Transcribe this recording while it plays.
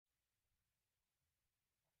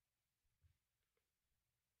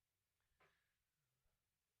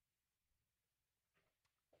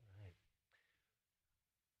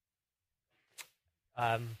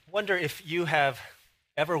Wonder if you have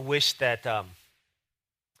ever wished that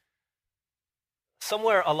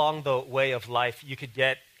somewhere along the way of life you could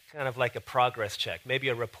get kind of like a progress check, maybe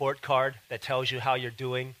a report card that tells you how you're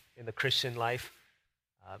doing in the Christian life.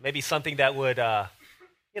 Maybe something that would,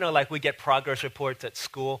 like we get progress reports at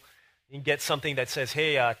school. You can get something that says,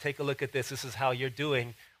 hey, take a look at this. This is how you're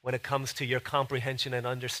doing when it comes to your comprehension and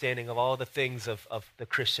understanding of all the things of the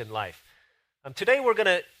Christian life. Today we're going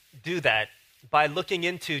to do that by looking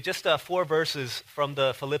into just 4 verses from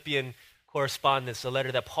the Philippian correspondence, the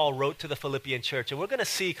letter that Paul wrote to the Philippian church. And we're going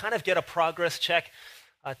to get a progress check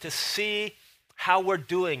to see how we're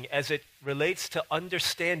doing as it relates to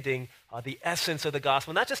understanding the essence of the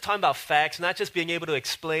gospel. Not just talking about facts, not just being able to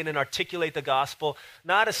explain and articulate the gospel,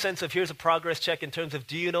 not a sense of here's a progress check in terms of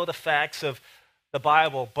do you know the facts of the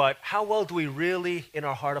Bible, but how well do we really in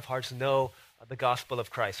our heart of hearts know the gospel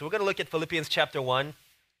of Christ. So we're going to look at Philippians chapter 1.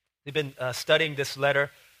 We've been studying this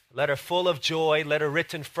letter, a letter full of joy, letter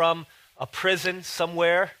written from a prison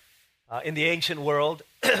somewhere in the ancient world,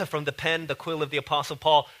 from the pen, the quill of the Apostle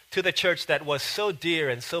Paul, to the church that was so dear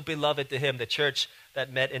and so beloved to him, the church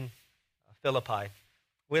that met in Philippi.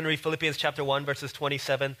 We're going to read Philippians chapter 1, verses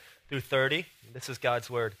 27 through 30. This is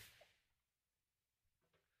God's word.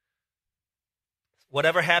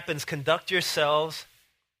 Whatever happens, conduct yourselves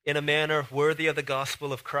in a manner worthy of the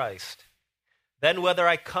gospel of Christ. Then whether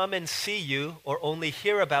I come and see you or only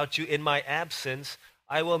hear about you in my absence,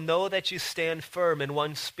 I will know that you stand firm in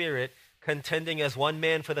one spirit, contending as one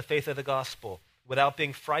man for the faith of the gospel, without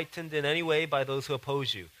being frightened in any way by those who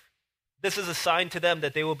oppose you. This is a sign to them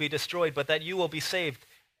that they will be destroyed, but that you will be saved,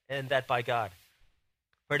 and that by God.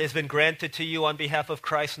 For it has been granted to you on behalf of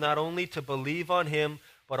Christ not only to believe on him,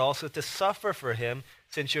 but also to suffer for him,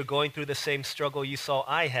 since you're going through the same struggle you saw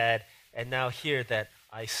I had, and now hear that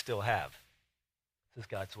I still have. This is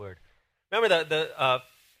God's word. Remember the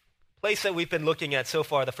place that we've been looking at so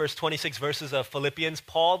far, the first 26 verses of Philippians.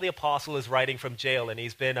 Paul the apostle is writing from jail, and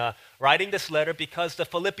he's been writing this letter because the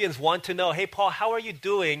Philippians want to know, hey, Paul, how are you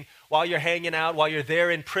doing while you're hanging out, while you're there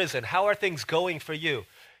in prison? How are things going for you?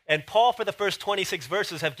 And Paul, for the first 26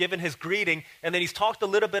 verses, have given his greeting, and then he's talked a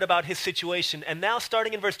little bit about his situation. And now,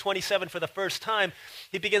 starting in verse 27 for the first time,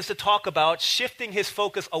 he begins to talk about shifting his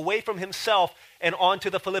focus away from himself and onto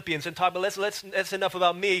the Philippians and talk about, that's enough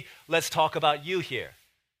about me, let's talk about you here.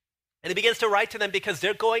 And he begins to write to them because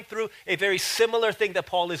they're going through a very similar thing that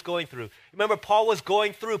Paul is going through. Remember, Paul was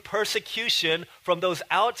going through persecution from those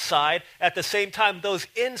outside. At the same time, those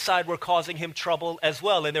inside were causing him trouble as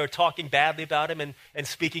well. And they were talking badly about him and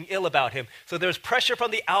speaking ill about him. So there's pressure from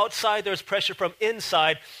the outside, there's pressure from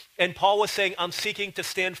inside. And Paul was saying, I'm seeking to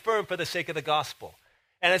stand firm for the sake of the gospel.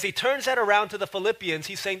 And as he turns that around to the Philippians,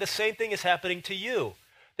 he's saying the same thing is happening to you.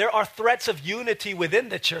 There are threats of unity within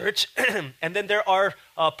the church, and then there are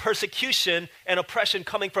persecution and oppression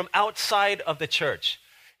coming from outside of the church.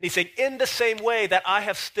 And he's saying, in the same way that I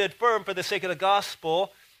have stood firm for the sake of the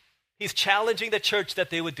gospel, he's challenging the church that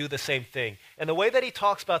they would do the same thing. And the way that he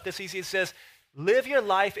talks about this, he says, live your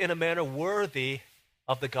life in a manner worthy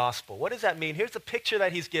of the gospel. What does that mean? Here's the picture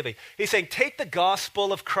that he's giving. He's saying, take the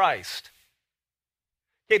gospel of Christ.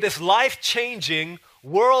 Okay, this life-changing,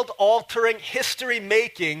 world-altering,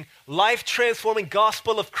 history-making, life-transforming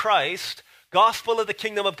gospel of Christ, gospel of the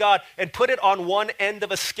kingdom of God, and put it on one end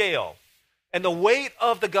of a scale. And the weight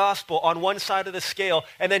of the gospel on one side of the scale,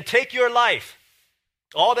 and then take your life,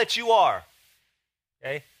 all that you are,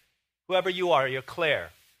 okay? Whoever you are, you're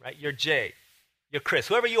Claire, right? You're Jay, you're Chris,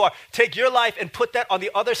 whoever you are, take your life and put that on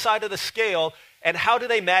the other side of the scale, and how do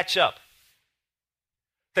they match up?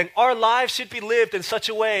 Then our lives should be lived in such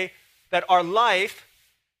a way that our life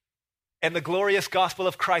and the glorious gospel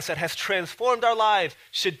of Christ that has transformed our lives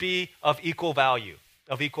should be of equal value,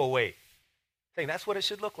 of equal weight. Saying that's what it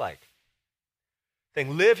should look like.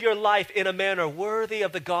 Saying live your life in a manner worthy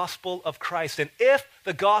of the gospel of Christ. And if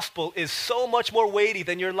the gospel is so much more weighty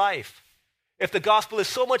than your life, if the gospel is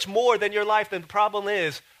so much more than your life, then the problem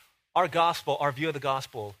is our gospel, our view of the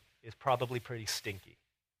gospel is probably pretty stinky.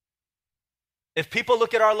 If people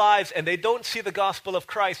look at our lives and they don't see the gospel of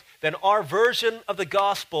Christ, then our version of the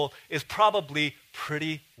gospel is probably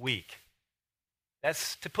pretty weak.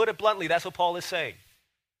 That's, to put it bluntly, that's what Paul is saying.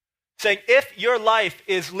 Saying if your life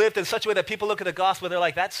is lived in such a way that people look at the gospel and they're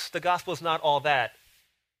like, the gospel is not all that,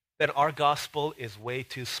 then our gospel is way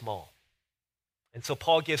too small. And so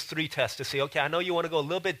Paul gives 3 tests to say, okay, I know you want to go a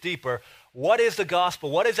little bit deeper. What is the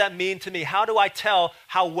gospel? What does that mean to me? How do I tell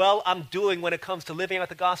how well I'm doing when it comes to living out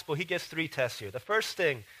the gospel? He gives 3 tests here. The first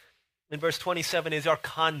thing in verse 27 is our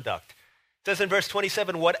conduct. It says in verse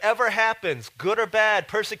 27, whatever happens, good or bad,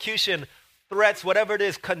 persecution, threats, whatever it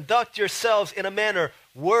is, conduct yourselves in a manner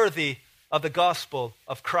worthy of the gospel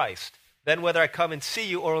of Christ. Then whether I come and see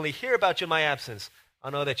you or only hear about you in my absence,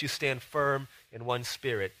 I'll know that you stand firm in one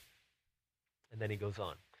spirit. And then he goes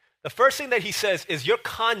on. The first thing that he says is your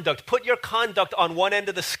conduct. Put your conduct on one end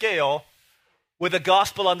of the scale with the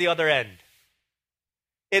gospel on the other end.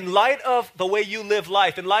 In light of the way you live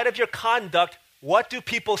life, in light of your conduct, what do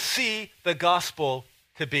people see the gospel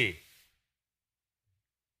to be?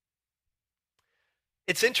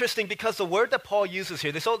 It's interesting because the word that Paul uses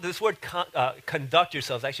here, this word conduct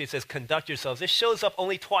yourselves, actually it says conduct yourselves. This shows up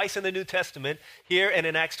only twice in the New Testament, here and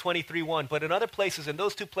in Acts 23:1. But in other places, in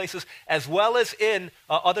those two places, as well as in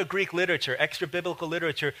other Greek literature, extra biblical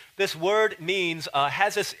literature, this word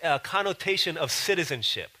has this connotation of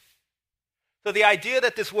citizenship. So the idea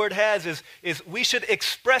that this word has is we should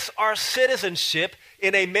express our citizenship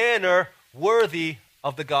in a manner worthy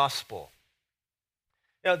of the gospel.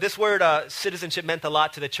 Now, this word citizenship meant a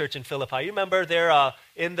lot to the church in Philippi. You remember they're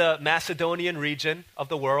in the Macedonian region of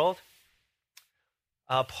the world,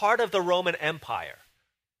 part of the Roman Empire.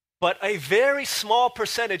 But a very small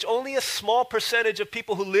percentage, only a small percentage of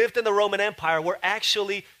people who lived in the Roman Empire were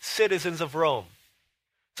actually citizens of Rome.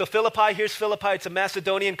 So here's Philippi, it's a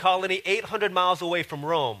Macedonian colony 800 miles away from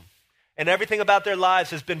Rome. And everything about their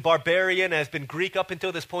lives has been barbarian, has been Greek up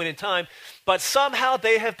until this point in time. But somehow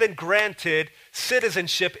they have been granted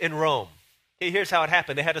citizenship in Rome. Okay, here's how it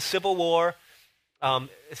happened. They had a civil war.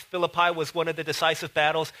 Philippi was one of the decisive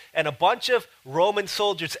battles. And a bunch of Roman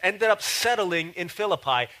soldiers ended up settling in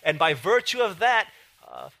Philippi. And by virtue of that,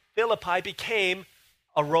 Philippi became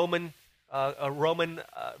the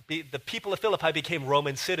people of Philippi became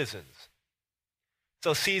Roman citizens.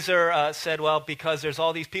 So Caesar said, well, because there's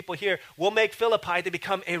all these people here, we'll make Philippi to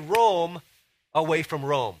become a Rome away from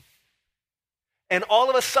Rome. And all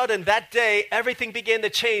of a sudden, that day, everything began to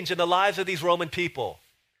change in the lives of these Roman people.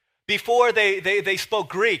 Before they spoke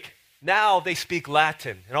Greek, now they speak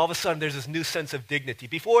Latin. And all of a sudden, there's this new sense of dignity.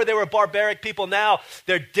 Before they were barbaric people, now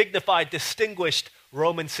they're dignified, distinguished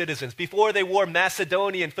Roman citizens. Before they wore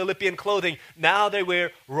Macedonian, Philippian clothing, now they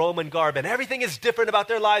wear Roman garb. And everything is different about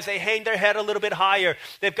their lives. They hang their head a little bit higher.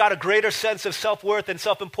 They've got a greater sense of self-worth and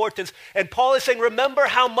self-importance. And Paul is saying, remember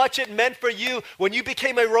how much it meant for you when you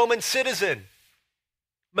became a Roman citizen.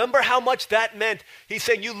 Remember how much that meant. He's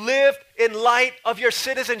saying you lived in light of your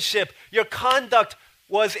citizenship. Your conduct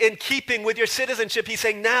was in keeping with your citizenship. He's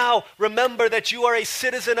saying now remember that you are a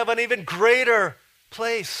citizen of an even greater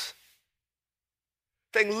place.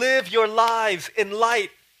 Saying live your lives in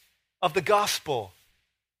light of the gospel.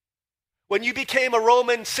 When you became a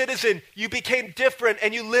Roman citizen, you became different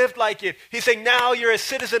and you lived like it. He's saying now you're a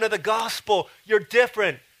citizen of the gospel. You're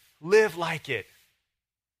different. Live like it.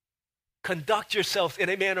 Conduct yourselves in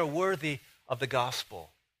a manner worthy of the gospel.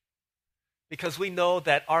 Because we know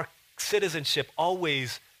that our citizenship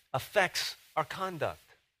always affects our conduct.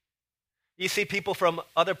 You see people from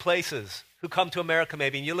other places who come to America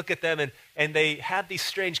maybe, and you look at them and they have these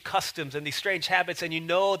strange customs and these strange habits, and you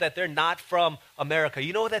know that they're not from America.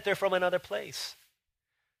 You know that they're from another place.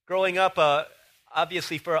 Growing up,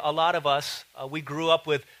 obviously for a lot of us, we grew up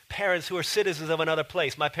with parents who are citizens of another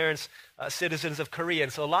place. My parents, citizens of Korea.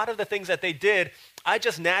 And so a lot of the things that they did, I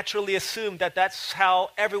just naturally assumed that that's how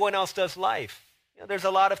everyone else does life. You know, there's a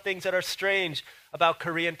lot of things that are strange about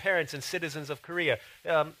Korean parents and citizens of Korea.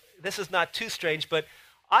 This is not too strange, but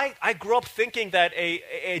I grew up thinking that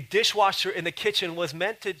a dishwasher in the kitchen was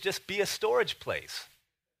meant to just be a storage place.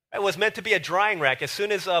 It was meant to be a drying rack. As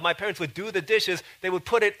soon as my parents would do the dishes, they would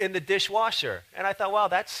put it in the dishwasher. And I thought, wow,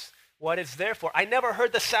 that's what it's there for. I never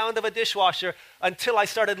heard the sound of a dishwasher until I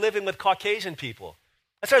started living with Caucasian people.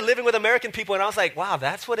 I started living with American people, and I was like, wow,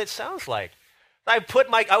 that's what it sounds like. I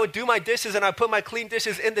would do my dishes, and I put my clean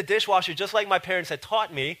dishes in the dishwasher, just like my parents had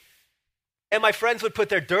taught me. And my friends would put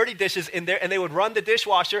their dirty dishes in there, and they would run the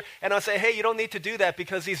dishwasher, and I'd say, hey, you don't need to do that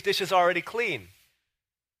because these dishes are already clean.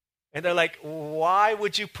 And they're like, why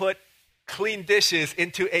would you put clean dishes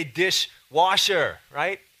into a dishwasher,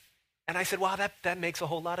 right? And I said, wow, that makes a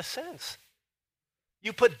whole lot of sense.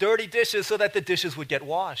 You put dirty dishes so that the dishes would get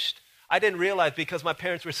washed. I didn't realize because my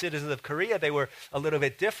parents were citizens of Korea, they were a little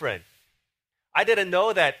bit different. I didn't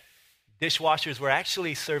know that dishwashers were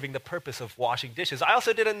actually serving the purpose of washing dishes. I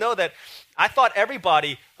also didn't know that. I thought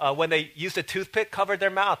everybody, when they used a toothpick, covered their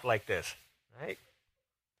mouth like this, right?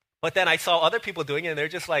 But then I saw other people doing it, and they're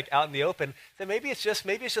just like out in the open. So maybe it's just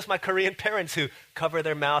my Korean parents who cover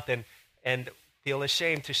their mouth and feel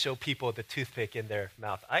ashamed to show people the toothpick in their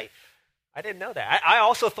mouth. I didn't know that. I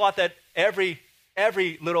also thought that every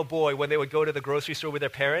every little boy, when they would go to the grocery store with their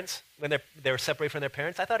parents, when they were separated from their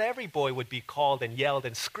parents, I thought every boy would be called and yelled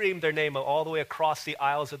and screamed their name all the way across the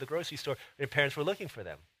aisles of the grocery store. Their parents were looking for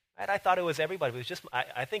them. And I thought it was everybody. But it was just,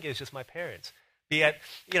 I think it was just my parents. Be at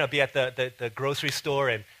the grocery store,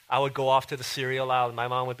 and I would go off to the cereal aisle, and my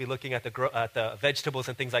mom would be looking at the vegetables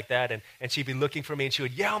and things like that, and she'd be looking for me, and she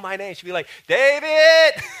would yell my name. She'd be like,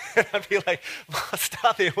 David! And I'd be like, Mom,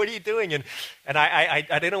 stop it, what are you doing? And I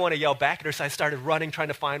didn't want to yell back at her, so I started running, trying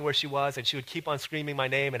to find where she was, and she would keep on screaming my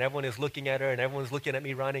name, and everyone is looking at her, and everyone was looking at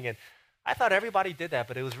me running, and I thought everybody did that,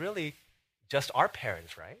 but it was really just our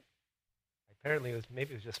parents, right? Apparently,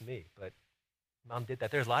 maybe it was just me, but Mom did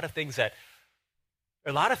that. There's a lot of things that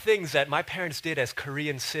my parents did as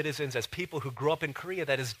Korean citizens, as people who grew up in Korea,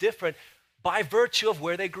 that is different by virtue of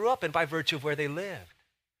where they grew up and by virtue of where they lived.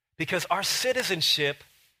 Because our citizenship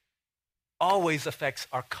always affects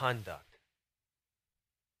our conduct.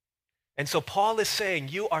 And so Paul is saying,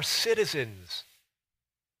 you are citizens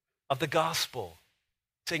of the gospel.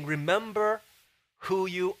 Saying, remember who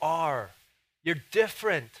you are. You're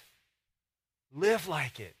different. Live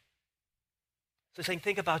like it. So saying,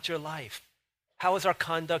 think about your life. How is our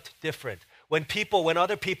conduct different? When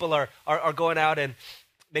other people are going out and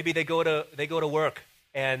maybe they go to work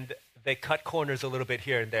and they cut corners a little bit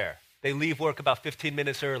here and there. They leave work about 15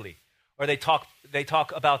 minutes early. Or they talk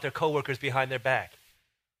about their coworkers behind their back.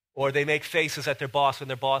 Or they make faces at their boss when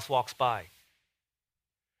their boss walks by.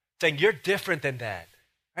 Saying, you're different than that.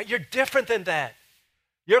 Right? You're different than that.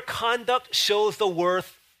 Your conduct shows the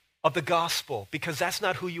worth of the gospel because that's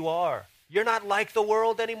not who you are. You're not like the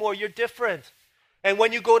world anymore. You're different. And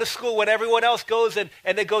when you go to school, when everyone else goes and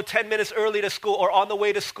they go 10 minutes early to school or on the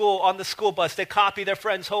way to school, on the school bus, they copy their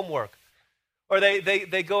friend's homework. Or they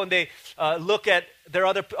go and they look at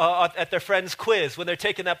their friend's quiz when they're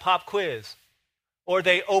taking that pop quiz. Or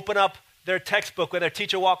they open up their textbook when their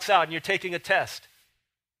teacher walks out and you're taking a test.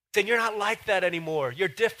 Saying, you're not like that anymore. You're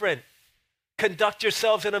different. Conduct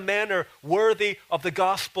yourselves in a manner worthy of the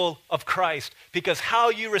gospel of Christ. Because how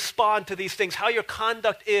you respond to these things, how your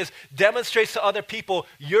conduct is, demonstrates to other people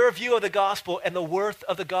your view of the gospel and the worth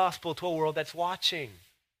of the gospel to a world that's watching.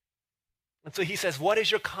 And so he says, what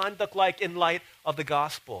is your conduct like in light of the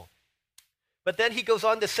gospel? But then he goes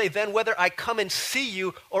on to say, then whether I come and see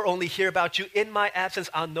you or only hear about you in my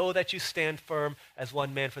absence, I'll know that you stand firm as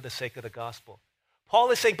one man for the sake of the gospel. Paul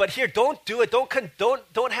is saying, but here, don't do it.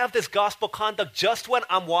 Don't have this gospel conduct just when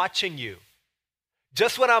I'm watching you,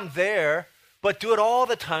 just when I'm there, but do it all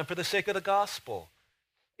the time for the sake of the gospel.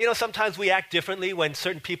 You know, sometimes we act differently when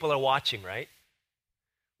certain people are watching, right?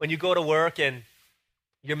 When you go to work and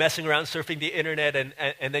you're messing around surfing the internet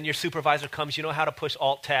and then your supervisor comes, you know how to push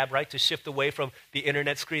Alt-Tab, right, to shift away from the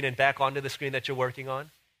internet screen and back onto the screen that you're working on.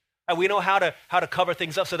 And we know how to cover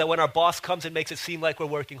things up so that when our boss comes, it makes it seem like we're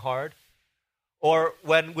working hard. Or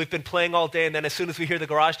when we've been playing all day and then as soon as we hear the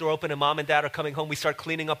garage door open and mom and dad are coming home, we start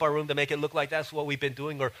cleaning up our room to make it look like that's what we've been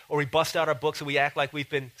doing. Or we bust out our books and we act like we've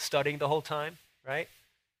been studying the whole time, right?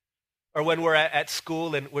 Or when we're at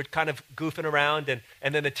school and we're kind of goofing around and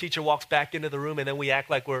then the teacher walks back into the room and then we act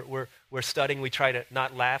like we're studying. We try to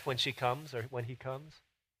not laugh when she comes or when he comes.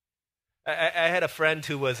 I had a friend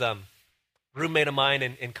who was a roommate of mine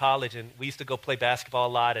in college, and we used to go play basketball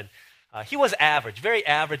a lot. And he was average, very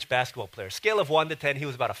average basketball player. Scale of 1 to 10, he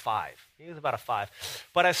was about a 5.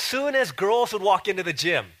 But as soon as girls would walk into the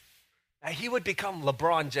gym, he would become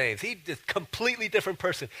LeBron James. He's a completely different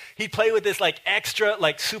person. He'd play with this extra,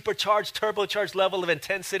 supercharged, turbocharged level of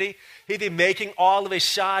intensity. He'd be making all of his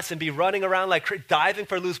shots and be running around diving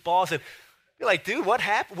for loose balls. And be like, dude, what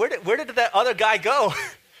happened? Where did that other guy go?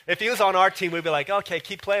 If he was on our team, we'd be like, okay,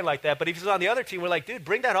 keep playing like that. But if he was on the other team, we're like, dude,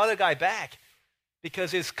 bring that other guy back.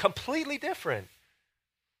 Because it's completely different.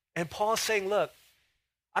 And Paul's saying, look,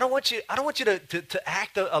 I don't want you to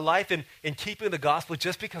act a life in keeping the gospel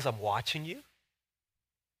just because I'm watching you.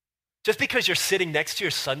 Just because you're sitting next to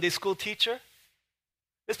your Sunday school teacher.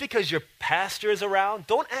 Just because your pastor is around.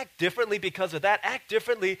 Don't act differently because of that. Act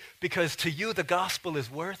differently because to you the gospel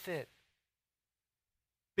is worth it.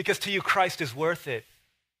 Because to you Christ is worth it.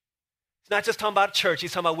 It's not just talking about church.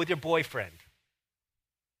 He's talking about with your boyfriend.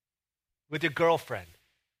 With your girlfriend.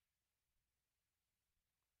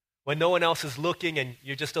 When no one else is looking and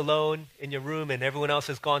you're just alone in your room and everyone else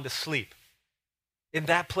has gone to sleep. In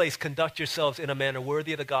that place, conduct yourselves in a manner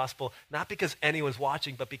worthy of the gospel, not because anyone's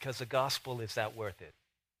watching, but because the gospel is that worth it.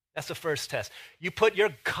 That's the first test. You put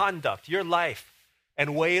your conduct, your life,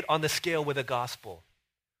 and weigh it on the scale with the gospel.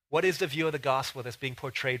 What is the view of the gospel that's being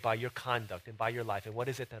portrayed by your conduct and by your life, and what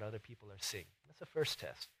is it that other people are seeing? That's the first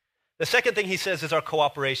test. The second thing he says is our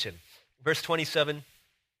cooperation. Verse 27,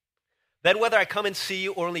 Then whether I come and see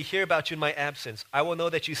you or only hear about you in my absence, I will know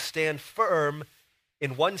that you stand firm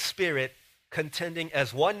in one spirit, contending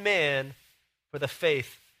as one man for the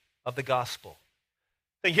faith of the gospel.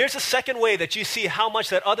 So here's the second way that you see how much,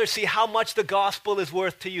 that others see how much the gospel is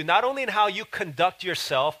worth to you. Not only in how you conduct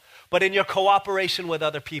yourself, but in your cooperation with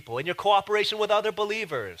other people, in your cooperation with other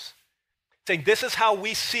believers. Saying this is how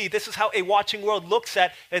we see, this is how a watching world looks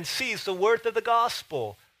at and sees the worth of the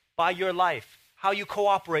gospel by your life, how you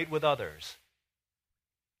cooperate with others.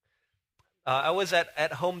 I was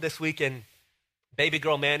at home this week, and baby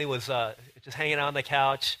girl Manny was just hanging out on the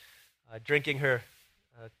couch, drinking her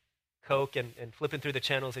Coke and flipping through the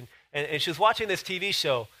channels. And she was watching this TV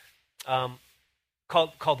show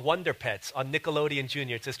called Wonder Pets on Nickelodeon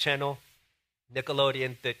Junior. It's this channel,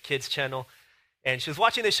 Nickelodeon, the kids channel. And she was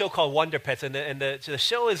watching this show called Wonder Pets. And the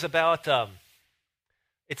show is about,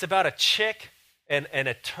 it's about a chick and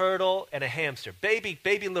a turtle and a hamster.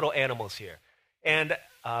 Baby little animals here. And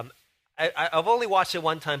I've only watched it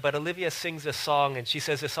one time, but Olivia sings a song, and she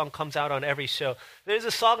says this song comes out on every show. There's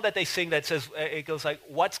a song that they sing that says, it goes like,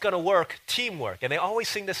 what's going to work? Teamwork. And they always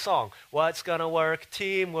sing this song, what's going to work?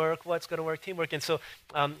 Teamwork. What's going to work? Teamwork. And so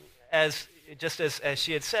as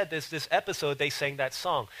she had said, this episode, they sang that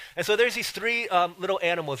song. And so there's these three little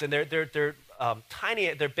animals, and they're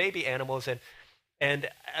tiny, they're baby animals, and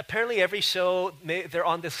apparently every show, they're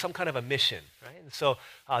on some kind of a mission, right? And so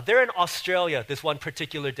they're in Australia this one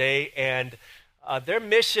particular day, and their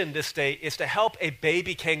mission this day is to help a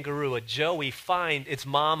baby kangaroo, a joey, find its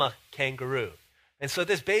mama kangaroo. And so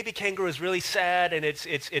this baby kangaroo is really sad, and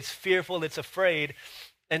it's fearful, it's afraid.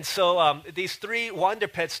 And so these three Wonder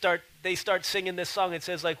Pets start singing this song. It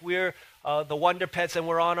says, like, we're the Wonder Pets, and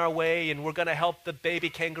we're on our way, and we're going to help the baby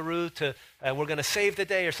kangaroo we're going to save the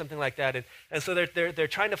day or something like that. And so they're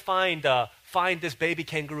trying to find this baby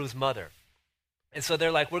kangaroo's mother. And so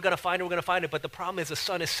they're like, we're going to find it. But the problem is the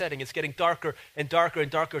sun is setting. It's getting darker and darker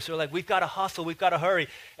and darker. So they're like, we've got to hustle. We've got to hurry.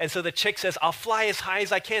 And so the chick says, I'll fly as high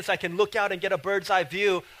as I can so I can look out and get a bird's eye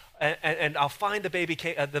view. And I'll find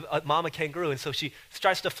the mama kangaroo. And so she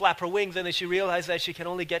starts to flap her wings, and then she realizes that she can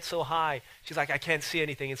only get so high. She's like, I can't see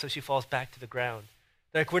anything. And so she falls back to the ground.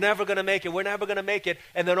 They're like, we're never going to make it.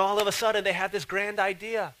 And then all of a sudden, they have this grand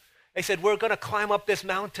idea. They said, we're going to climb up this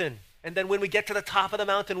mountain. And then when we get to the top of the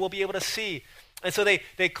mountain, we'll be able to see. And so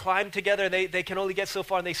they climb together. They can only get so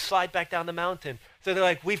far, and they slide back down the mountain. So they're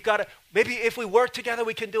like, we've got to, maybe if we work together,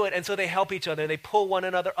 we can do it. And so they help each other. They pull one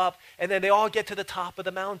another up. And then they all get to the top of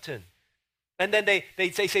the mountain. And then they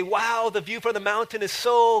say, wow, the view from the mountain is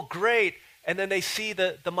so great. And then they see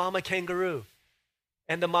the mama kangaroo.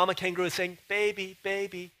 And the mama kangaroo is saying, baby,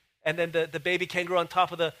 baby. And then the baby kangaroo on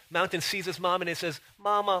top of the mountain sees his mom, and it says,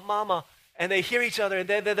 mama, mama. And they hear each other, and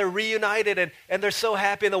then they're reunited, and they're so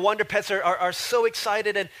happy, and the Wonder Pets are so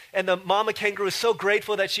excited, and the mama kangaroo is so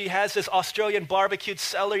grateful that she has this Australian barbecued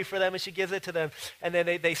celery for them, and she gives it to them, and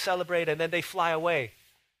then they celebrate, and then they fly away.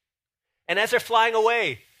 And as they're flying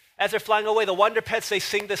away, the Wonder Pets, they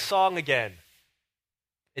sing this song again.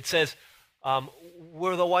 It says,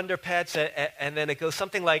 we're the Wonder Pets, and then it goes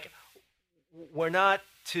something like, we're not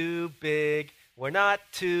too big, we're not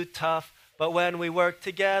too tough, but when we work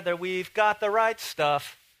together, we've got the right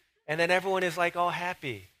stuff. And then everyone is like all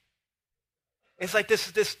happy. It's like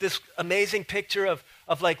this amazing picture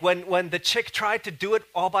of like when the chick tried to do it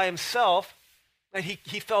all by himself, and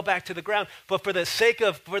he fell back to the ground. But for the sake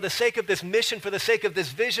of this mission, for the sake of this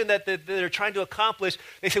vision that they're trying to accomplish,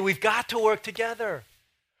 they say, we've got to work together.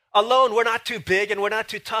 Alone, we're not too big and we're not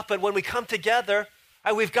too tough, but when we come together,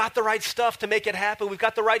 we've got the right stuff to make it happen. We've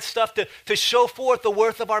got the right stuff to show forth the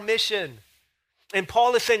worth of our mission. And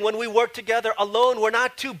Paul is saying when we work together alone, we're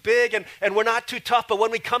not too big and we're not too tough, but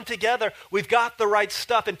when we come together, we've got the right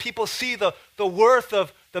stuff, and people see the worth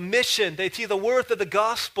of the mission. They see the worth of the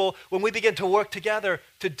gospel when we begin to work together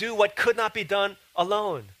to do what could not be done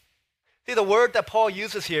alone. See, the word that Paul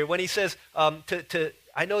uses here when he says,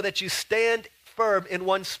 I know that you stand firm in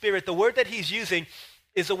one spirit, the word that he's using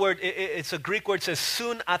is a word, it's a Greek word, says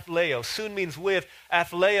sun athleo. Sun means with.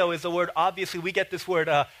 Athleo is the word, obviously we get this word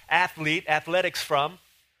athlete, athletics from.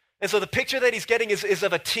 And so the picture that he's getting is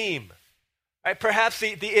of a team. Right? Perhaps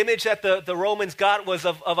the image that the Romans got was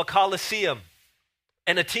of a Colosseum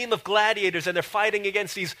and a team of gladiators, and they're fighting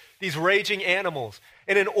against these raging animals.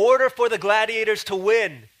 And in order for the gladiators to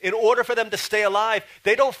win, in order for them to stay alive,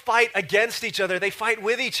 they don't fight against each other, they fight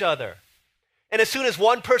with each other. And as soon as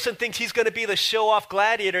one person thinks he's going to be the show-off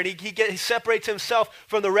gladiator, and he separates himself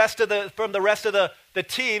from the rest of the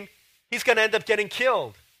team, he's going to end up getting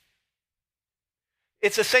killed.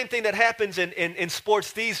 It's the same thing that happens in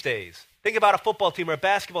sports these days. Think about a football team or a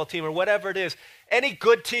basketball team or whatever it is. Any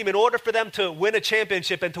good team, in order for them to win a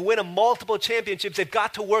championship and to win multiple championships, they've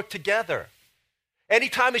got to work together.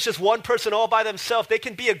 Anytime it's just one person all by themselves, they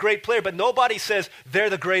can be a great player, but nobody says they're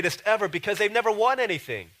the greatest ever because they've never won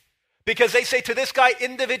anything. Because they say to this guy,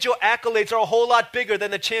 individual accolades are a whole lot bigger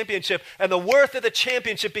than the championship, and the worth of the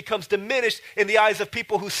championship becomes diminished in the eyes of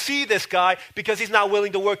people who see this guy because he's not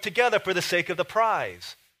willing to work together for the sake of the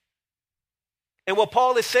prize. And what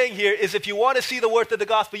Paul is saying here is if you want to see the worth of the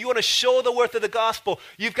gospel, you want to show the worth of the gospel,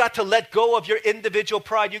 you've got to let go of your individual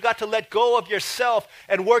pride. You've got to let go of yourself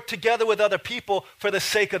and work together with other people for the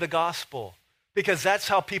sake of the gospel. Because that's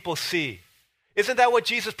how people see. Isn't that what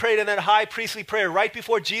Jesus prayed in that high priestly prayer right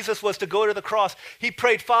before Jesus was to go to the cross? He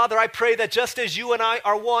prayed, Father, I pray that just as you and I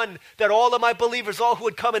are one, that all of my believers, all who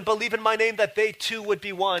would come and believe in my name, that they too would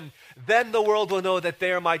be one. Then the world will know that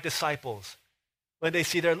they are my disciples, when they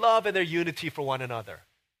see their love and their unity for one another.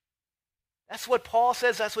 That's what Paul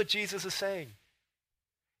says. That's what Jesus is saying.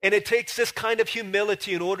 And it takes this kind of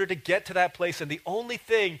humility in order to get to that place. And the only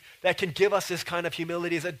thing that can give us this kind of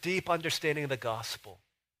humility is a deep understanding of the gospel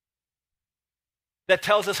that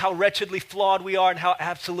tells us how wretchedly flawed we are and how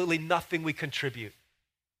absolutely nothing we contribute.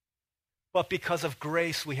 But because of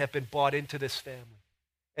grace, we have been brought into this family.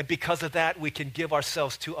 And because of that, we can give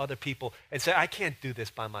ourselves to other people and say, I can't do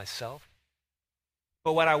this by myself.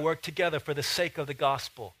 But when I work together for the sake of the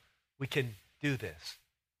gospel, we can do this.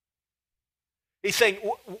 He's saying,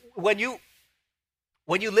 when you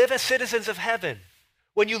live as citizens of heaven,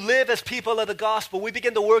 when you live as people of the gospel, we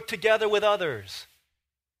begin to work together with others.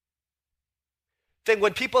 Saying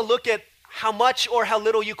when people look at how much or how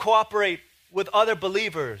little you cooperate with other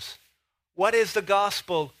believers, what is the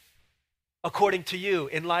gospel according to you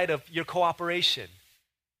in light of your cooperation?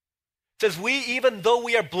 It says we, even though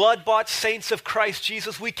we are blood-bought saints of Christ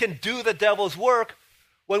Jesus, we can do the devil's work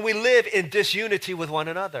when we live in disunity with one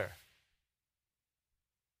another.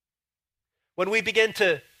 When we begin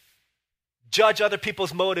to judge other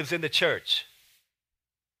people's motives in the church,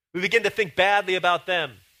 we begin to think badly about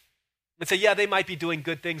them and say, yeah, they might be doing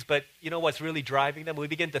good things, but you know what's really driving them? We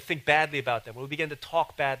begin to think badly about them. We begin to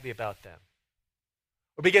talk badly about them.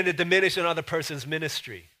 We begin to diminish another person's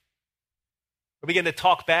ministry. Or begin to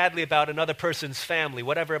talk badly about another person's family,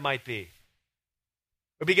 whatever it might be.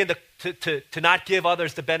 Or begin to not give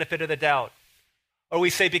others the benefit of the doubt. Or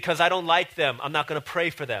we say, because I don't like them, I'm not going to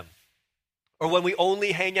pray for them. Or when we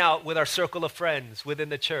only hang out with our circle of friends within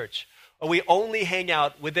the church. Or we only hang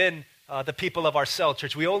out within the people of our cell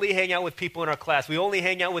church. We only hang out with people in our class. We only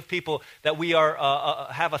hang out with people that we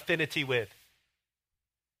have affinity with.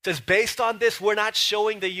 It says, based on this, we're not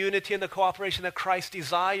showing the unity and the cooperation that Christ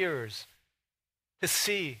desires to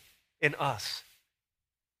see in us.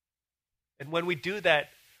 And when we do that,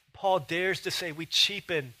 Paul dares to say we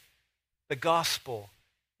cheapen the gospel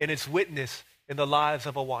and its witness in the lives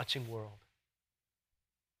of a watching world.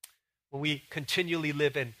 When we continually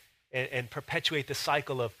live and perpetuate the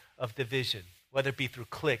cycle of division, whether it be through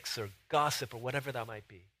cliques or gossip or whatever that might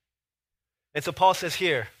be. And so Paul says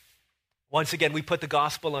here, once again, we put the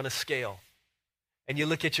gospel on a scale. And you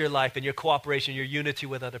look at your life and your cooperation, your unity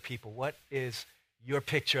with other people. What is your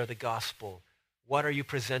picture of the gospel? What are you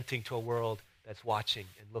presenting to a world that's watching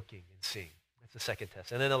and looking and seeing? That's the second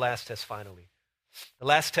test. And then the last test finally. The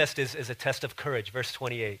last test is a test of courage, verse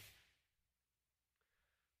 28.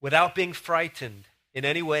 Without being frightened in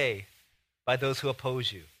any way by those who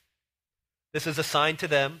oppose you. This is a sign to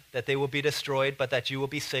them that they will be destroyed, but that you will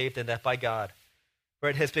be saved, and that by God. For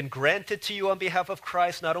it has been granted to you on behalf of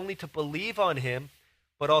Christ not only to believe on him,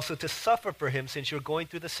 but also to suffer for him, since you're going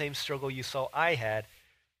through the same struggle you saw I had,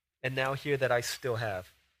 and now hear that I still have.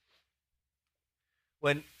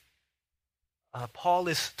 When Paul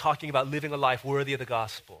is talking about living a life worthy of the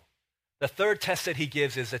gospel, the third test that he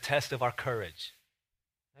gives is a test of our courage.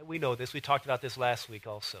 And we know this. We talked about this last week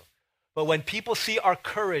also. But when people see our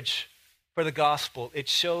courage for the gospel, it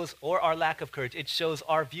shows, or our lack of courage, it shows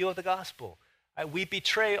our view of the gospel. We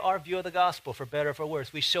betray our view of the gospel, for better or for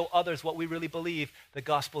worse. We show others what we really believe the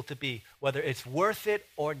gospel to be, whether it's worth it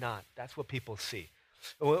or not. That's what people see.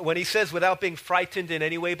 When he says, without being frightened in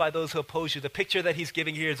any way by those who oppose you, the picture that he's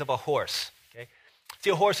giving here is of a horse. Okay? See,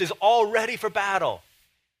 a horse is all ready for battle.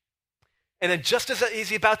 And then just as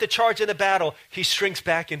he's about to charge in the battle, he shrinks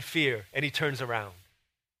back in fear and he turns around.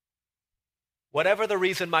 Whatever the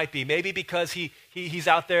reason might be, maybe because he's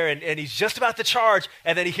out there and he's just about to charge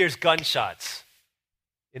and then he hears gunshots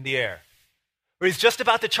in the air. Or he's just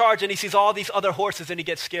about to charge and he sees all these other horses and he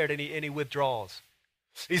gets scared and he withdraws.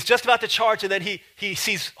 He's just about to charge and then he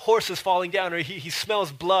sees horses falling down, or he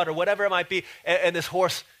smells blood or whatever it might be, and this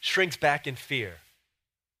horse shrinks back in fear.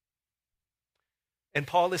 And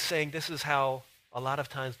Paul is saying this is how a lot of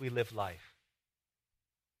times we live life.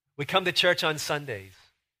 We come to church on Sundays.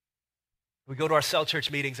 We go to our cell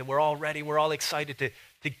church meetings and we're all ready, we're all excited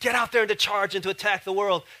to get out there and to charge and to attack the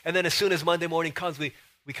world. And then as soon as Monday morning comes, we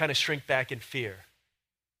kind of shrink back in fear.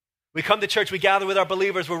 We come to church, we gather with our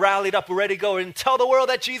believers, we're rallied up, we're ready to go and tell the world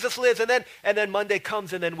that Jesus lives. And then Monday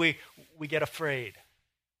comes and then we get afraid.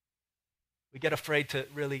 We get afraid to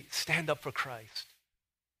really stand up for Christ.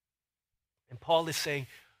 And Paul is saying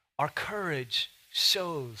our courage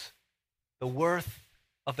shows the worth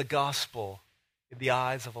of the gospel in the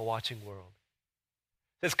eyes of a watching world.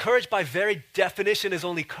 It says courage by very definition is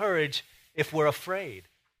only courage if we're afraid.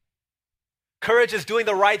 Courage is doing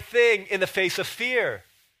the right thing in the face of fear.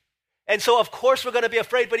 And so of course we're going to be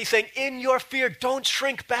afraid, but he's saying in your fear, don't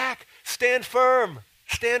shrink back. Stand firm.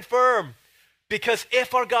 Stand firm. Because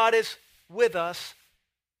if our God is with us,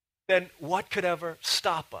 then what could ever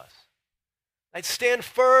stop us? Right? Stand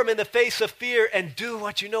firm in the face of fear and do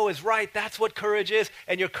what you know is right. That's what courage is,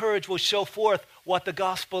 and your courage will show forth what the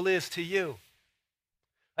gospel is to you.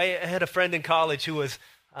 I had a friend in college who was,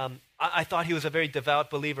 I thought he was a very devout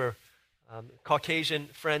believer, Caucasian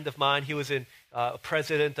friend of mine. He was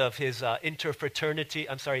president of his interfraternity.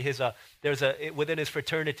 Within his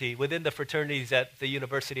fraternity, within the fraternities at the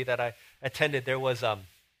university that I attended, there was a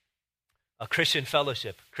Christian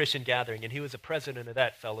fellowship, Christian gathering, and he was a president of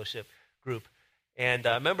that fellowship group. And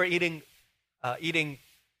I remember eating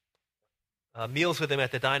meals with him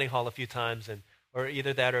at the dining hall a few times, or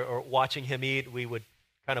either that or watching him eat. We would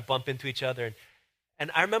kind of bump into each other.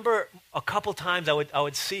 And I remember a couple times I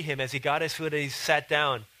would see him as he got his food and he sat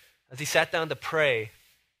down. As he sat down to pray,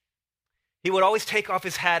 he would always take off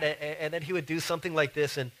his hat and then he would do something like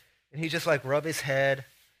this, and he'd just like rub his head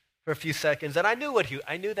for a few seconds. And I knew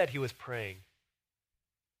that he was praying.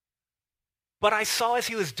 But I saw as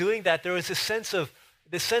he was doing that, there was this sense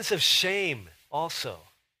of shame also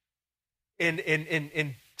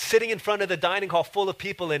in sitting in front of the dining hall full of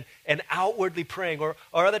people and outwardly praying. Or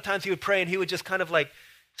other times he would pray and he would just kind of like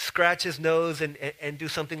scratch his nose and do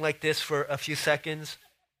something like this for a few seconds.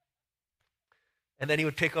 And then he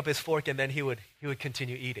would pick up his fork and then he would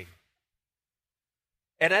continue eating.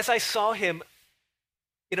 And as I saw him,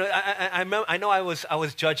 I know I was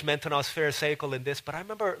judgmental and I was pharisaical in this, but I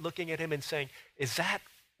remember looking at him and saying, is that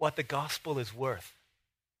what the gospel is worth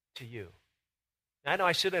to you? I know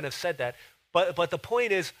I shouldn't have said that, but the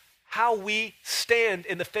point is how we stand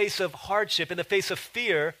in the face of hardship, in the face of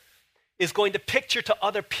fear, is going to picture to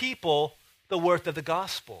other people the worth of the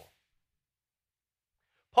gospel.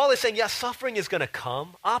 Paul is saying, yes, suffering is going to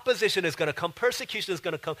come, opposition is going to come, persecution is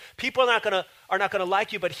going to come. People are not going to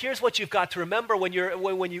like you, but here's what you've got to remember when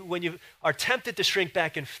you are tempted to shrink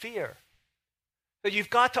back in fear. That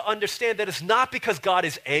you've got to understand that it's not because God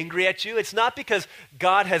is angry at you. It's not because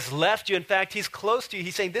God has left you. In fact, he's close to you.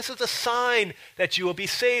 He's saying this is a sign that you will be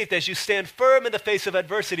saved as you stand firm in the face of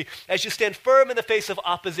adversity, as you stand firm in the face of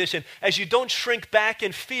opposition, as you don't shrink back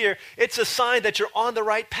in fear. It's a sign that you're on the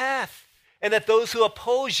right path and that those who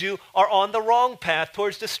oppose you are on the wrong path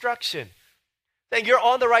towards destruction. Saying you're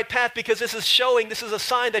on the right path because this is a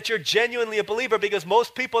sign that you're genuinely a believer, because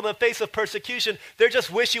most people in the face of persecution, they're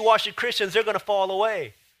just wishy-washy Christians, they're going to fall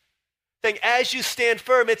away. Saying as you stand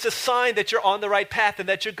firm, it's a sign that you're on the right path and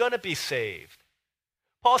that you're going to be saved.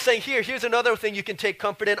 Paul's saying here's another thing you can take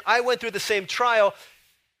comfort in. I went through the same trial.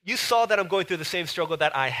 You saw that I'm going through the same struggle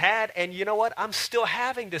that I had, and you know what? I'm still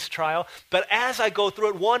having this trial, but as I go through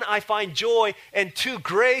it, one, I find joy, and two,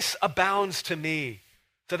 grace abounds to me,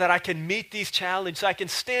 so that I can meet these challenges, so I can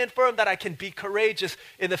stand firm, that I can be courageous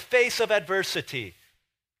in the face of adversity.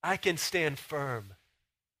 I can stand firm.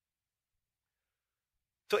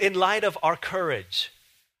 So in light of our courage,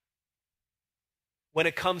 when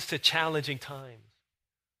it comes to challenging times,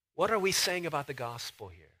 what are we saying about the gospel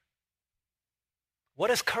here? What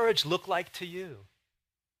does courage look like to you?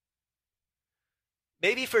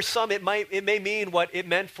 Maybe for some it may mean what it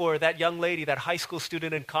meant for that young lady, that high school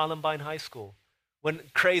student in Columbine High School, when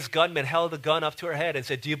Craig's gunman held a gun up to her head and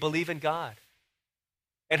said, "Do you believe in God?"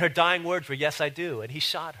 And her dying words were, "Yes, I do," and he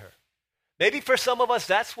shot her. Maybe for some of us,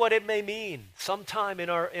 that's what it may mean sometime in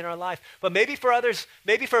our life. But maybe for others,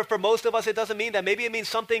 maybe for most of us, it doesn't mean that. Maybe it means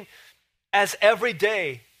something as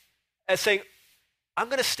everyday as saying, I'm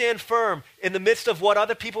going to stand firm in the midst of what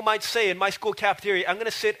other people might say in my school cafeteria. I'm going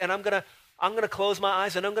to sit and I'm going to close my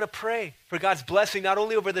eyes and I'm going to pray for God's blessing, not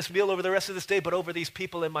only over this meal, over the rest of this day, but over these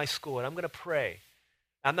people in my school. And I'm going to pray.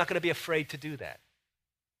 I'm not going to be afraid to do that.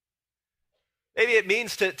 Maybe it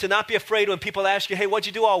means to not be afraid when people ask you, "Hey, what'd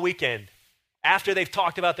you do all weekend?" after they've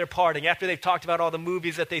talked about their partying, after they've talked about all the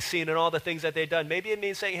movies that they've seen and all the things that they've done. Maybe it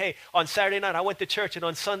means saying, hey, on Saturday night I went to church and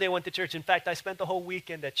on Sunday I went to church. In fact, I spent the whole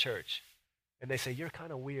weekend at church. And they say, you're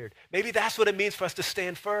kind of weird. Maybe that's what it means for us to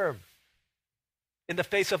stand firm in the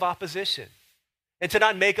face of opposition. And to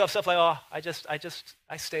not make up stuff like, oh,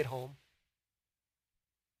 I stayed home.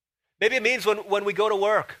 Maybe it means when we go to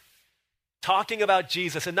work, talking about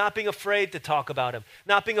Jesus and not being afraid to talk about him,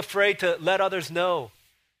 not being afraid to let others know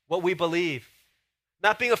what we believe,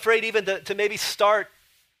 not being afraid even to maybe start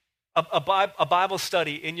a Bible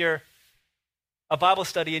study in your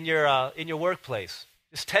workplace.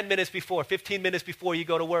 Just 10 minutes before, 15 minutes before you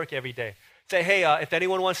go to work every day. Say, hey, if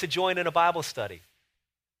anyone wants to join in a Bible study,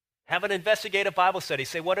 have an investigative Bible study.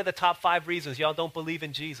 Say, what are the top 5 reasons y'all don't believe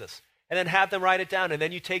in Jesus? And then have them write it down. And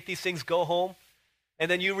then you take these things, go home,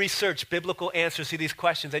 and then you research biblical answers to these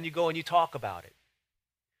questions, and you go and you talk about it.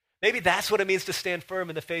 Maybe that's what it means to stand firm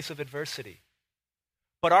in the face of adversity.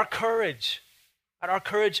 But our courage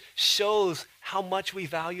shows how much we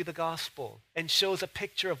value the gospel and shows a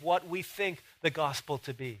picture of what we think the gospel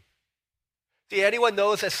to be. See, anyone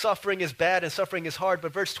knows that suffering is bad and suffering is hard,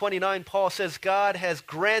 but verse 29, Paul says, God has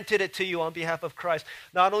granted it to you on behalf of Christ,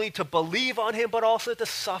 not only to believe on him, but also to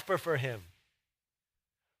suffer for him.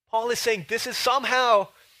 Paul is saying this is somehow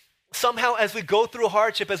as we go through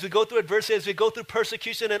hardship, as we go through adversity, as we go through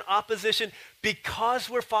persecution and opposition, because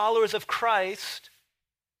we're followers of Christ,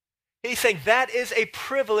 he's saying that is a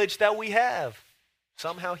privilege that we have.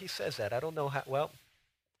 Somehow he says that. I don't know how. Well,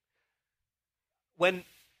 when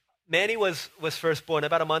Manny was first born,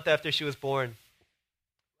 about a month after she was born,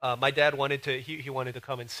 my dad wanted to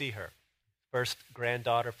come and see her. First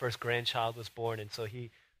granddaughter, first grandchild was born, and so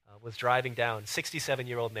he was driving down,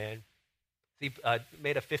 67-year-old man. He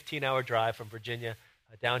made a 15-hour drive from Virginia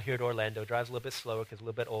down here to Orlando, drives a little bit slower because a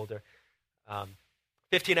little bit older.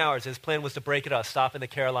 15 hours, his plan was to break it up, stop in the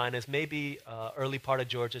Carolinas, maybe early part of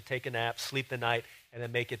Georgia, take a nap, sleep the night, and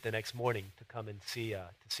then make it the next morning to come and see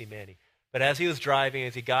Manny. But as he was driving,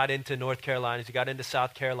 as he got into North Carolina, as he got into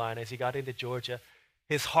South Carolina, as he got into Georgia,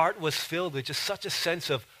 his heart was filled with just such a sense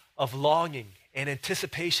of longing and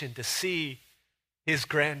anticipation to see his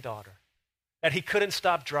granddaughter that he couldn't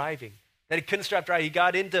stop driving. He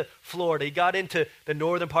got into Florida. He got into the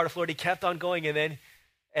northern part of Florida. He kept on going, and then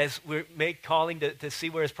as we're calling to see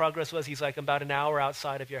where his progress was, he's like, I'm about an hour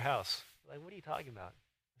outside of your house. I'm like, what are you talking about?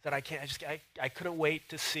 I said, I couldn't wait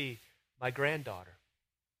to see my granddaughter.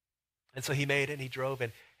 And so he made it, and he drove,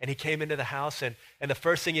 and he came into the house, and the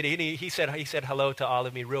first thing he said hello to all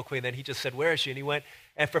of me real quick, and then he just said, where is she? And he went,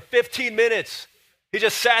 and for 15 minutes, he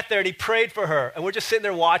just sat there, and he prayed for her, and we're just sitting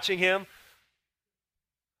there watching him.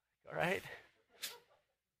 All right?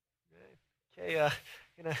 Okay,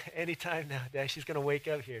 anytime now, Dad, she's going to wake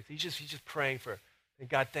up here. He's just praying for her. And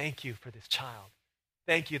God, thank you for this child.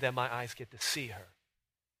 Thank you that my eyes get to see her.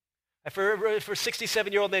 And for a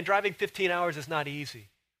 67-year-old man, driving 15 hours is not easy.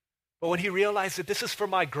 But when he realized that this is for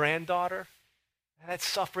my granddaughter, that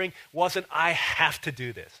suffering wasn't, I have to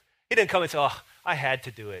do this. He didn't come and say, oh, I had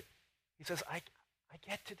to do it. He says, I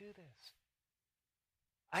get to do this.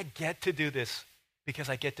 I get to do this because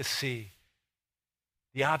I get to see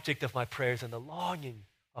the object of my prayers and the longing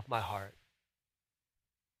of my heart.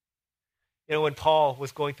 You know, when Paul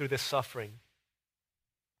was going through this suffering,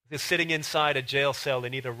 he was sitting inside a jail cell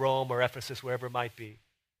in either Rome or Ephesus, wherever it might be.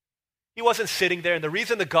 He wasn't sitting there, and the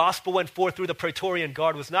reason the gospel went forth through the Praetorian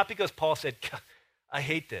Guard was not because Paul said, I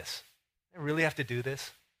hate this. I really have to do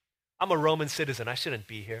this. I'm a Roman citizen. I shouldn't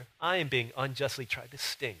be here. I am being unjustly tried. This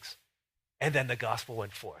stinks. And then the gospel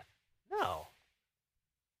went forth. No.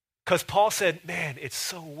 Because Paul said, man, it's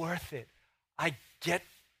so worth it. I get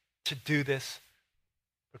to do this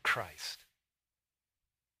for Christ.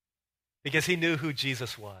 Because he knew who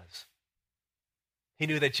Jesus was. He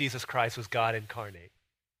knew that Jesus Christ was God incarnate.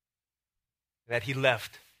 That he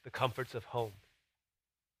left the comforts of home.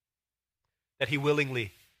 That he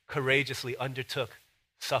willingly, courageously undertook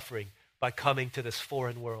suffering by coming to this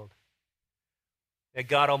foreign world. That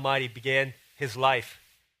God Almighty began his life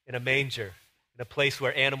in a manger, in a place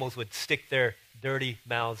where animals would stick their dirty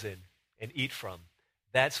mouths in and eat from.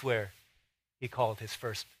 That's where he called his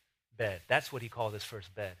first bed. That's what he called his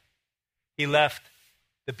first bed. He left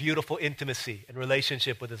the beautiful intimacy and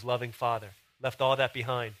relationship with his loving Father, left all that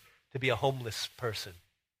behind to be a homeless person.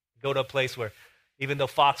 Go to a place where even though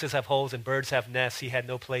foxes have holes and birds have nests, he had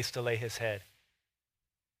no place to lay his head.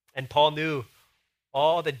 And Paul knew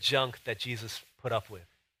all the junk that Jesus put up with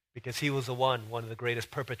because he was one of the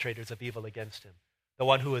greatest perpetrators of evil against him. The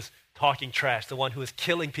one who was talking trash, the one who was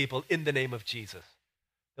killing people in the name of Jesus.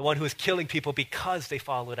 The one who was killing people because they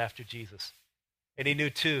followed after Jesus. And he knew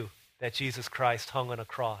too that Jesus Christ hung on a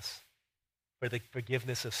cross for the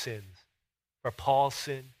forgiveness of sins, for Paul's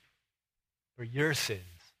sin, for your sins,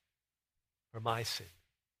 for my sin.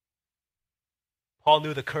 Paul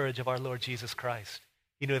knew the courage of our Lord Jesus Christ.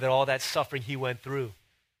 He knew that all that suffering he went through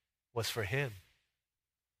was for him.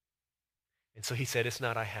 And so he said, it's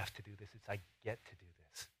not I have to do this, it's I get to do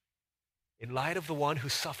this. In light of the one who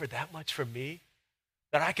suffered that much for me,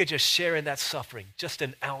 that I could just share in that suffering, just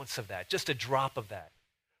an ounce of that, just a drop of that.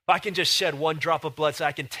 If I can just shed one drop of blood so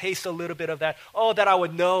I can taste a little bit of that, that I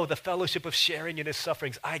would know the fellowship of sharing in his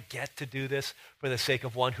sufferings. I get to do this for the sake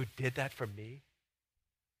of one who did that for me.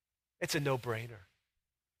 It's a no-brainer.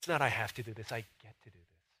 It's not I have to do this, I get to do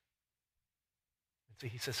this. And so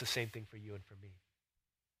he says the same thing for you and for me.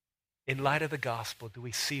 In light of the gospel, do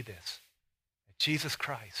we see this? That Jesus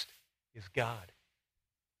Christ is God,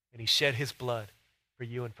 and he shed his blood for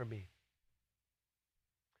you and for me.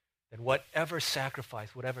 Then whatever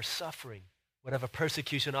sacrifice, whatever suffering, whatever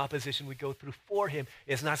persecution, opposition we go through for him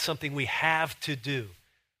is not something we have to do,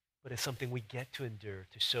 but it's something we get to endure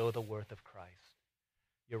to show the worth of Christ.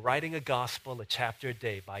 You're writing a gospel, a chapter a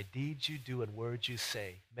day, by deeds you do and words you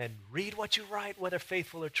say. Men, read what you write, whether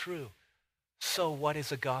faithful or true. So what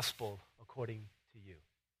is a gospel according to you?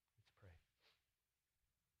 Let's pray.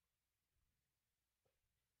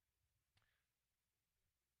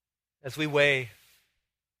 As we weigh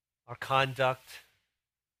our conduct,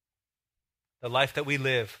 the life that we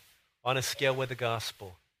live on a scale with the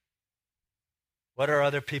gospel, what are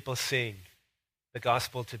other people seeing the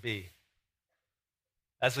gospel to be?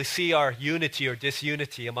 As we see our unity or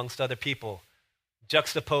disunity amongst other people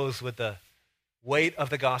juxtaposed with the weight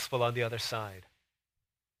of the gospel on the other side,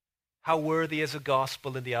 how worthy is the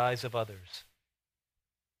gospel in the eyes of others?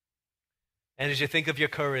 And as you think of your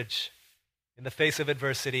courage in the face of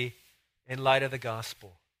adversity in light of the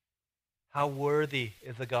gospel, how worthy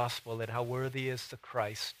is the gospel and how worthy is the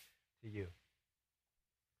Christ to you?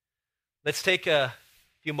 Let's take a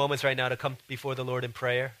few moments right now to come before the Lord in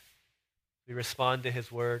prayer. We respond to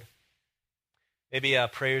his word. Maybe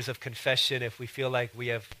prayers of confession if we feel like we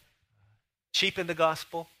have cheapened the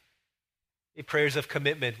gospel. Maybe prayers of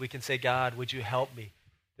commitment. We can say, God, would you help me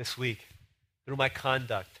this week through my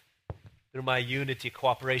conduct, through my unity,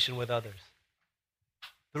 cooperation with others,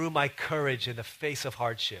 through my courage in the face of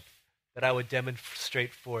hardship, that I would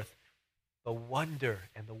demonstrate forth the wonder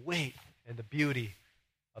and the weight and the beauty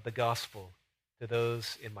of the gospel to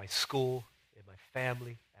those in my school, in my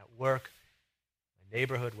family, at work, my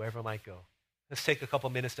neighborhood, wherever I might go. Let's take a couple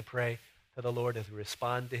minutes to pray to the Lord as we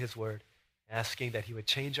respond to his word, asking that he would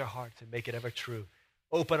change our hearts and make it ever true.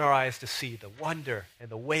 Open our eyes to see the wonder and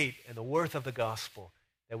the weight and the worth of the gospel,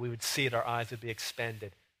 that we would see it, our eyes would be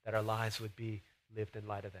expanded, that our lives would be lived in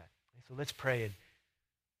light of that. So let's pray and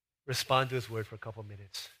respond to his word for a couple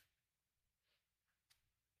minutes.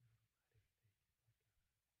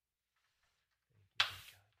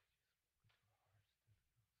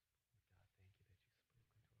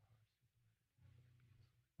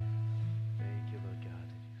 Thank you, Lord God,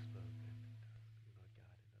 that you spoke, Lord God, in the hearts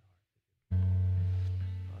of your people.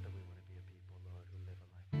 Father, we want to be a people, Lord, who live a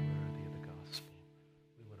life worthy of the gospel.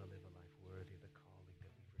 We want to live a life worthy of the calling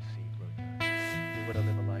that we've received, Lord God. We want to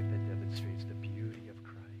live a life that demonstrates the beauty of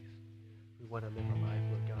Christ. We want to live a life,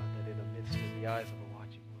 Lord God, that in the midst of the eyes of a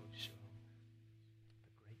watching world show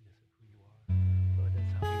the greatness of who you are. Lord,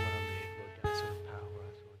 that's how we want to live, Lord God. So empower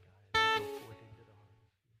us, Lord God, as we go forth into the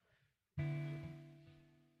harvest.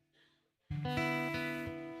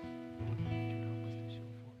 Lord, you can help us to show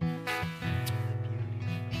forth the beauty of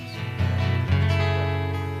Christ.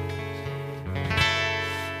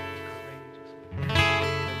 Courageous, Lord God.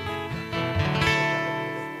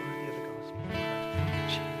 Worthy of the gospel of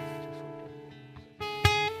Christ. Change us, Lord God.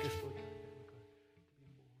 Make us, Lord God, that we're going to be more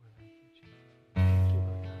like you, Jesus. Thank you,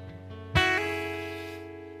 Lord God.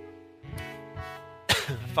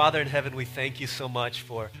 Father in heaven, we thank you so much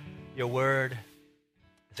for your word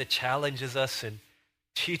as it challenges us and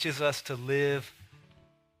teaches us to live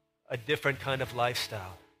a different kind of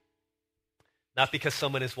lifestyle. Not because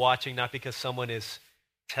someone is watching, not because someone is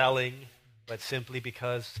telling, but simply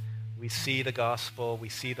because we see the gospel, we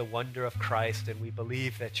see the wonder of Christ, and we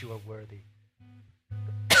believe that you are worthy.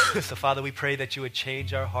 So, Father, we pray that you would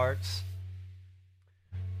change our hearts,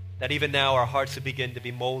 that even now our hearts would begin to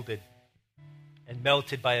be molded and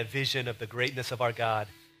melted by a vision of the greatness of our God,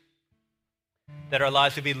 that our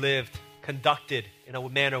lives would be lived, conducted in a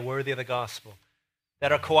manner worthy of the gospel,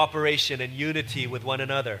 that our cooperation and unity with one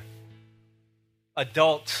another,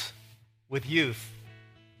 adults with youth,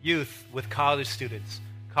 youth with college students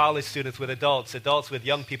with adults, adults with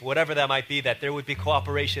young people, whatever that might be, that there would be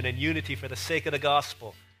cooperation and unity for the sake of the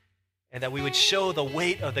gospel, and that we would show the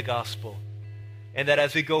weight of the gospel. And that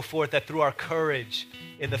as we go forth, that through our courage,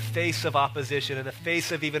 in the face of opposition, in the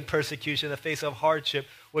face of even persecution, in the face of hardship,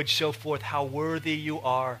 would show forth how worthy you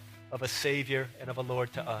are of a Savior and of a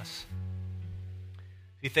Lord to us.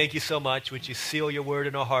 We thank you so much. Would you seal your word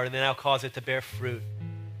in our heart and then now cause it to bear fruit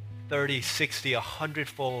 30, 60,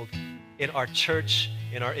 100-fold in our church,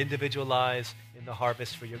 in our individual lives, in the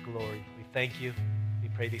harvest for your glory. We thank you. We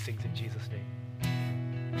pray these things in Jesus' name.